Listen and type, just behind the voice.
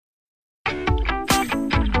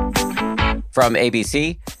From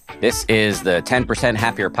ABC, this is the 10%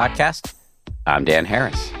 Happier podcast. I'm Dan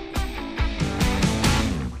Harris.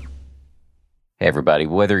 Hey, everybody.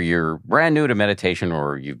 Whether you're brand new to meditation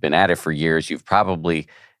or you've been at it for years, you've probably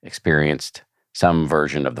experienced some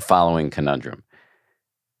version of the following conundrum.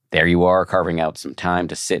 There you are, carving out some time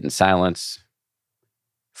to sit in silence,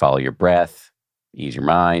 follow your breath, ease your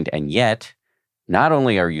mind, and yet, not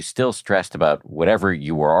only are you still stressed about whatever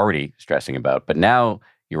you were already stressing about, but now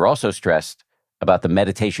you're also stressed about the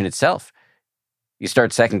meditation itself. You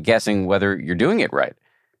start second guessing whether you're doing it right.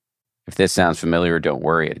 If this sounds familiar, don't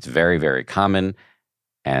worry. It's very, very common.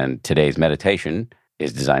 And today's meditation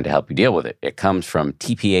is designed to help you deal with it. It comes from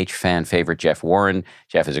TPH fan favorite Jeff Warren.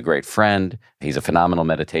 Jeff is a great friend. He's a phenomenal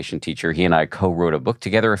meditation teacher. He and I co-wrote a book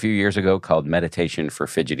together a few years ago called Meditation for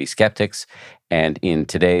Fidgety Skeptics. And in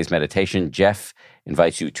today's meditation, Jeff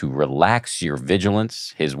invites you to relax your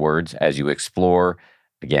vigilance, his words, as you explore,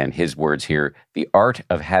 again, his words here, the art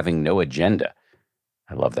of having no agenda.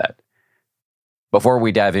 I love that. Before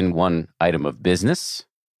we dive in, one item of business.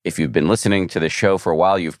 If you've been listening to the show for a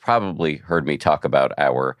while, you've probably heard me talk about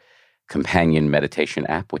our companion meditation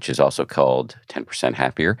app, which is also called 10%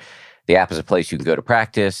 Happier. The app is a place you can go to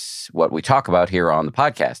practice what we talk about here on the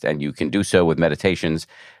podcast, and you can do so with meditations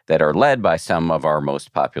that are led by some of our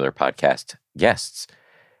most popular podcast guests.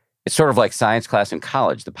 It's sort of like science class in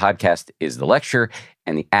college. The podcast is the lecture,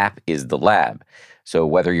 and the app is the lab. So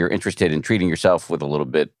whether you're interested in treating yourself with a little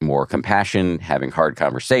bit more compassion, having hard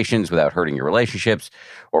conversations without hurting your relationships,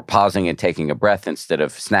 or pausing and taking a breath instead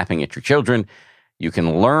of snapping at your children, you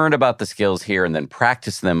can learn about the skills here and then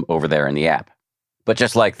practice them over there in the app. But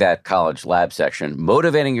just like that college lab section,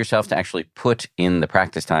 motivating yourself to actually put in the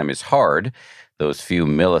practice time is hard. Those few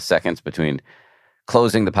milliseconds between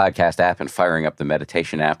closing the podcast app and firing up the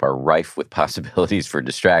meditation app are rife with possibilities for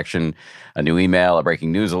distraction, a new email, a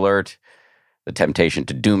breaking news alert, the temptation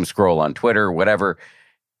to doom scroll on Twitter, whatever.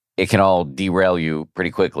 It can all derail you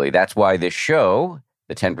pretty quickly. That's why this show,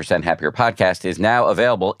 the 10% Happier podcast, is now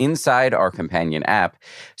available inside our companion app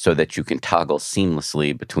so that you can toggle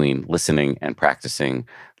seamlessly between listening and practicing,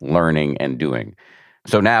 learning and doing.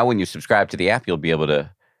 So now when you subscribe to the app, you'll be able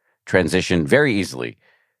to transition very easily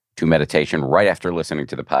to meditation right after listening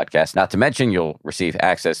to the podcast. Not to mention, you'll receive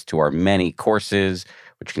access to our many courses,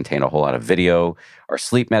 which contain a whole lot of video, our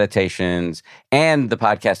sleep meditations, and the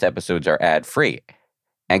podcast episodes are ad-free.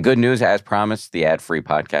 And good news, as promised, the ad-free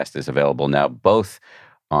podcast is available now both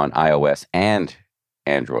on iOS and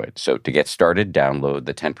Android. So to get started, download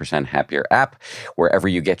the 10% Happier app wherever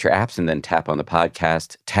you get your apps and then tap on the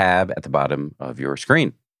podcast tab at the bottom of your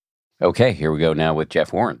screen. Okay, here we go now with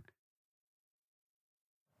Jeff Warren.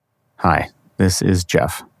 Hi, this is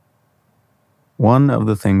Jeff. One of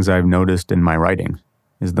the things I've noticed in my writing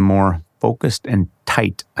is the more focused and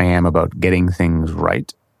tight I am about getting things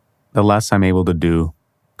right, the less I'm able to do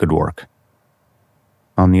good work.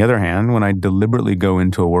 On the other hand, when I deliberately go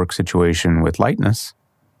into a work situation with lightness,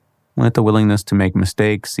 with the willingness to make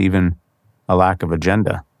mistakes, even a lack of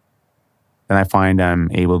agenda, then I find I'm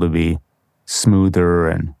able to be smoother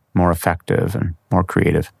and more effective and more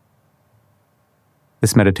creative.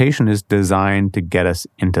 This meditation is designed to get us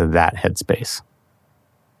into that headspace.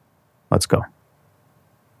 Let's go.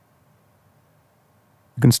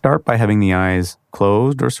 You can start by having the eyes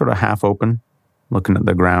closed or sort of half open, looking at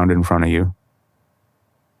the ground in front of you.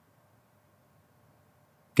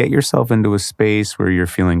 Get yourself into a space where you're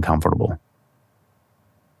feeling comfortable.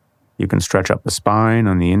 You can stretch up the spine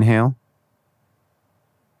on the inhale.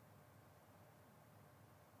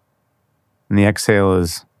 And the exhale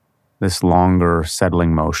is this longer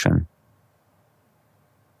settling motion.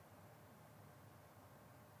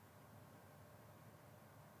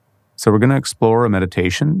 So we're going to explore a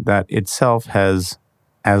meditation that itself has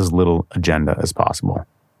as little agenda as possible.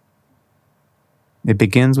 It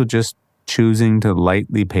begins with just choosing to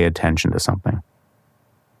lightly pay attention to something.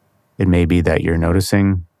 It may be that you're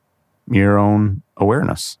noticing your own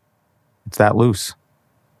awareness. It's that loose.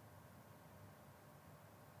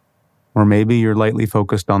 Or maybe you're lightly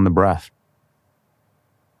focused on the breath.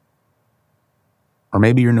 Or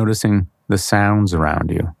maybe you're noticing the sounds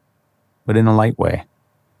around you, but in a light way.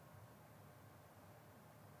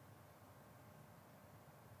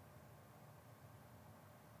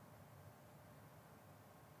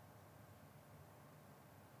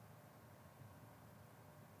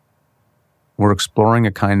 We're exploring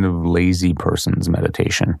a kind of lazy person's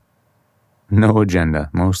meditation. No agenda,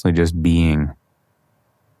 mostly just being.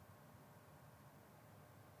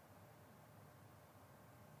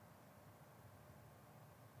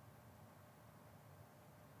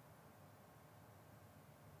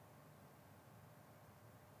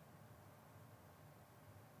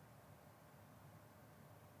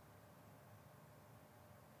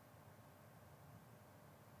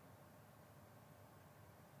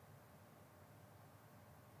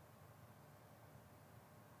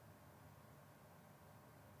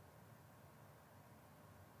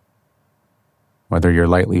 Whether you're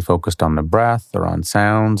lightly focused on the breath or on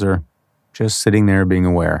sounds or just sitting there being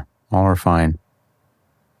aware, all are fine.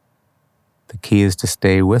 The key is to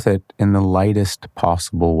stay with it in the lightest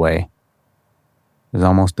possible way. There's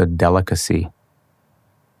almost a delicacy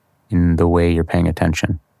in the way you're paying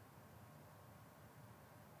attention.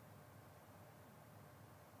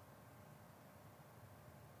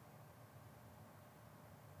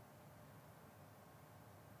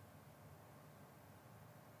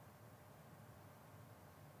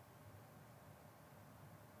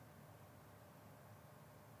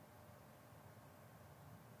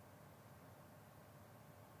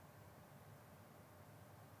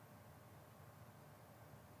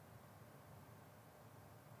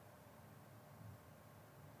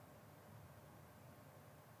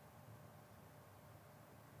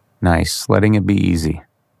 Nice, letting it be easy.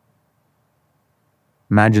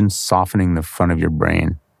 Imagine softening the front of your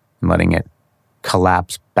brain and letting it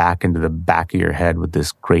collapse back into the back of your head with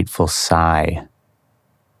this grateful sigh.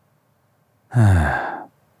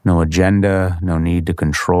 No agenda, no need to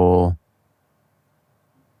control.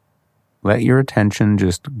 Let your attention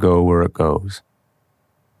just go where it goes,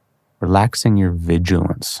 relaxing your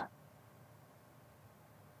vigilance.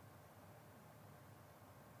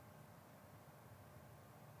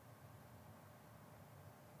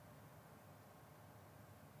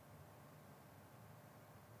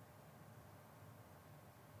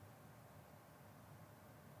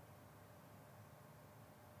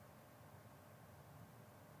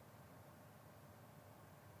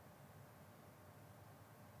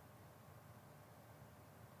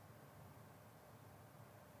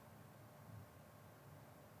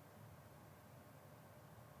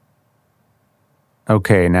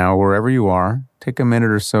 Okay, now wherever you are, take a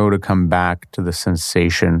minute or so to come back to the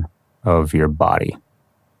sensation of your body.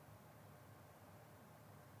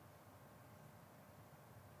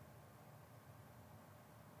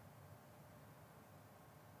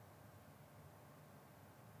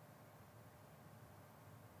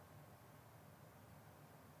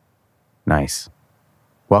 Nice.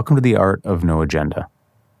 Welcome to the art of no agenda,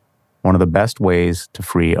 one of the best ways to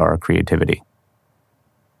free our creativity.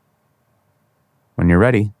 When you're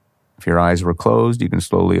ready, if your eyes were closed, you can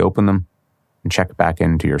slowly open them and check back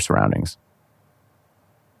into your surroundings.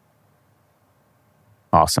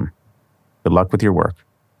 Awesome. Good luck with your work.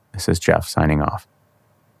 This is Jeff signing off.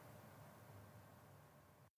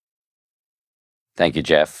 Thank you,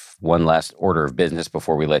 Jeff. One last order of business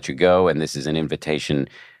before we let you go, and this is an invitation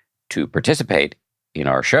to participate in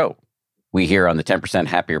our show. We here on the 10%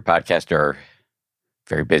 Happier podcast are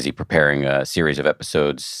very busy preparing a series of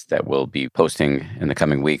episodes that we'll be posting in the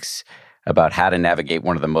coming weeks about how to navigate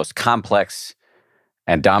one of the most complex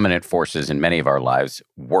and dominant forces in many of our lives,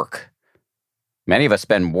 work. Many of us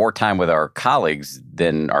spend more time with our colleagues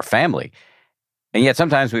than our family. And yet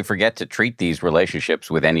sometimes we forget to treat these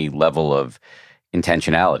relationships with any level of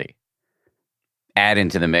intentionality. Add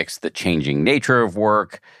into the mix the changing nature of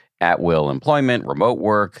work, at-will employment, remote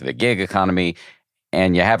work, the gig economy,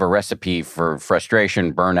 and you have a recipe for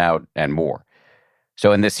frustration, burnout, and more.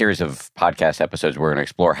 So in this series of podcast episodes, we're going to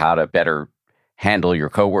explore how to better handle your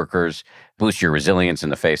coworkers, boost your resilience in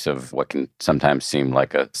the face of what can sometimes seem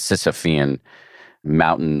like a Sisyphean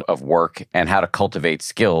mountain of work, and how to cultivate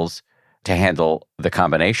skills to handle the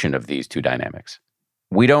combination of these two dynamics.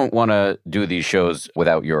 We don't want to do these shows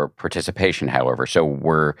without your participation, however. So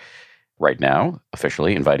we're right now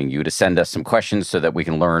officially inviting you to send us some questions so that we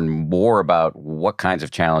can learn more about what kinds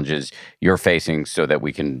of challenges you're facing so that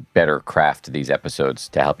we can better craft these episodes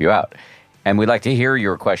to help you out. And we'd like to hear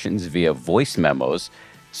your questions via voice memos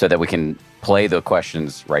so that we can play the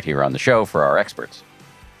questions right here on the show for our experts.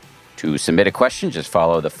 To submit a question, just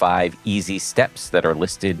follow the 5 easy steps that are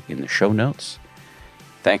listed in the show notes.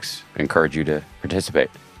 Thanks. I encourage you to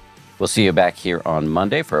participate. We'll see you back here on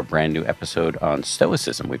Monday for a brand new episode on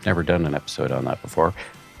Stoicism. We've never done an episode on that before.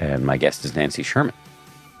 And my guest is Nancy Sherman.